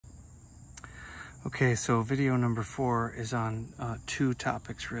Okay, so video number 4 is on two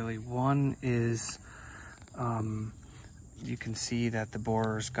topics really. One is you can see that the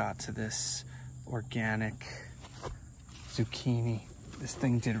borers got to this organic zucchini. This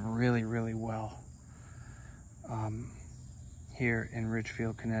thing did really, really well here in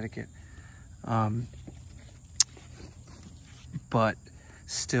Ridgefield, Connecticut. But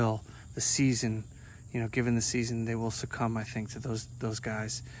still, the season, you know, given the season, they will succumb, I think, to those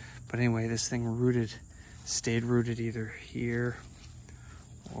guys. But anyway, this thing stayed rooted either here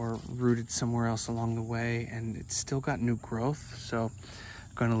or rooted somewhere else along the way, and it's still got new growth, so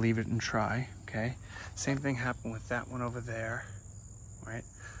I'm gonna leave it and try, okay? Same thing happened with that one over there, right?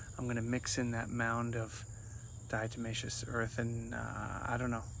 I'm gonna mix in that mound of diatomaceous earth and I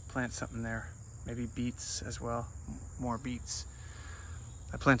don't know, plant something there. Maybe beets as well, more beets.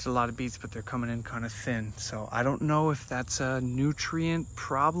 I planted a lot of beets, but they're coming in kind of thin. So I don't know if that's a nutrient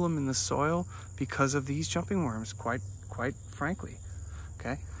problem in the soil because of these jumping worms, quite frankly,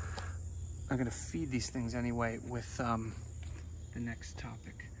 okay? I'm gonna feed these things anyway with the next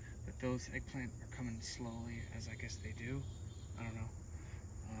topic. But those eggplant are coming slowly, as I guess they do. I don't know.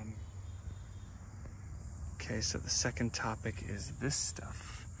 Okay, so the second topic is this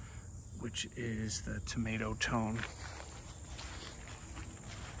stuff, which is the tomato tone.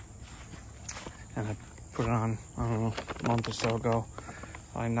 And I put it on, I don't know, a month or so ago.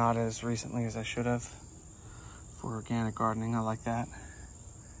 Probably not as recently as I should have for organic gardening. I like that.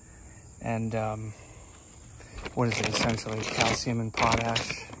 And what is it essentially? Calcium and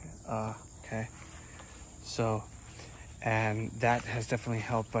potash. Okay. So, and that has definitely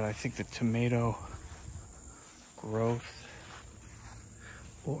helped, but I think the tomato growth,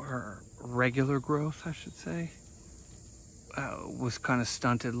 or regular growth, I should say, was kind of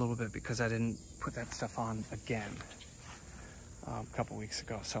stunted a little bit because I didn't put that stuff on again a couple weeks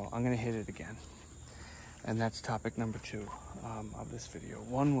ago. So I'm gonna hit it again. And that's topic number 2 of this video.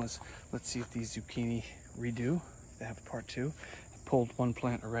 One was, let's see if these zucchini redo, if they have a part 2. I pulled one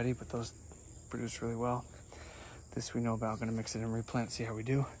plant already, but those produced really well. This we know about. I'm gonna mix it and replant, see how we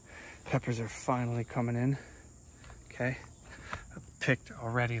do. Peppers are finally coming in, okay? I picked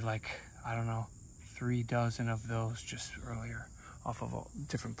already like, I don't know, 3 dozen of those just earlier off of all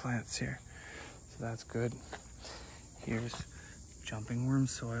different plants here. So that's good. Here's jumping worm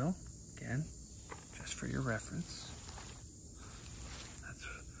soil, again, just for your reference. That's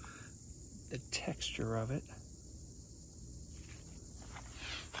the texture of it.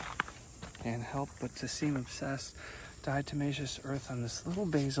 Can't help but to seem obsessed. Diatomaceous earth on this little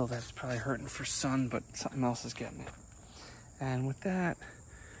basil that's probably hurting for sun, but something else is getting it. And with that,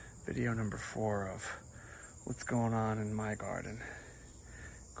 video number 4 of what's going on in my garden.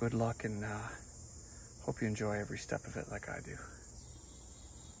 Good luck, and hope you enjoy every step of it like I do.